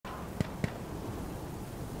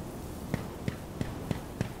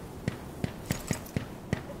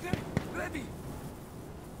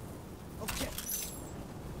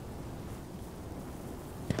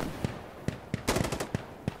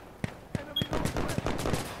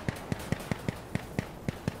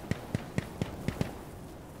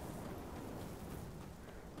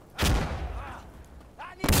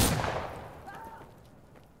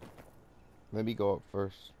Let me go up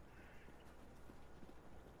first.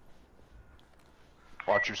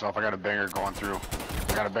 Watch yourself. I got a banger going through.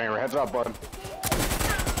 I got a banger. Heads up, bud.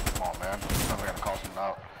 Come on, man. Sounds like I gotta call something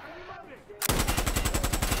out.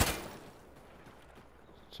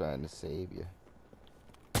 Trying to save you.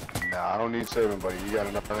 Nah, I don't need saving, buddy. You got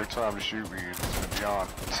another time to shoot me. It's gonna be on.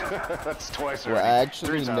 That's twice already. Well,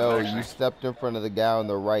 actually, 3 times, no. actually. You stepped in front of the guy on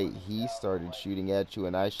the right. He started shooting at you,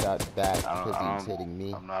 and I shot back because he was hitting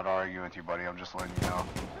me. I'm not arguing with you, buddy. I'm just letting you know.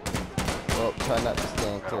 Well, try not to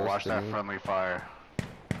stand Gotta close watch to that me. friendly fire.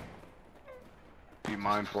 Be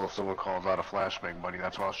mindful if someone calls out a flashbang, buddy.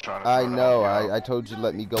 That's why I was trying to. I know. I told you to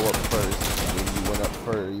let me go up first. And you went up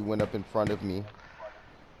first. You went up in front of me.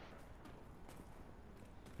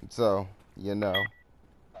 So, you know.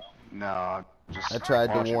 No, just. I tried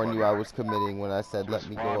to warn buddy. you I was committing when I said let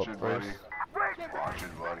me go up first. Buddy. Watch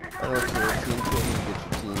it, buddy. I don't care. Team kill me, get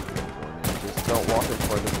your team kill for me. Just don't walk in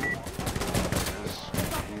front of me. Just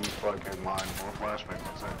be fucking mindful. Flashbang,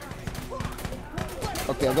 what's that?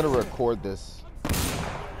 Okay, I'm gonna record this.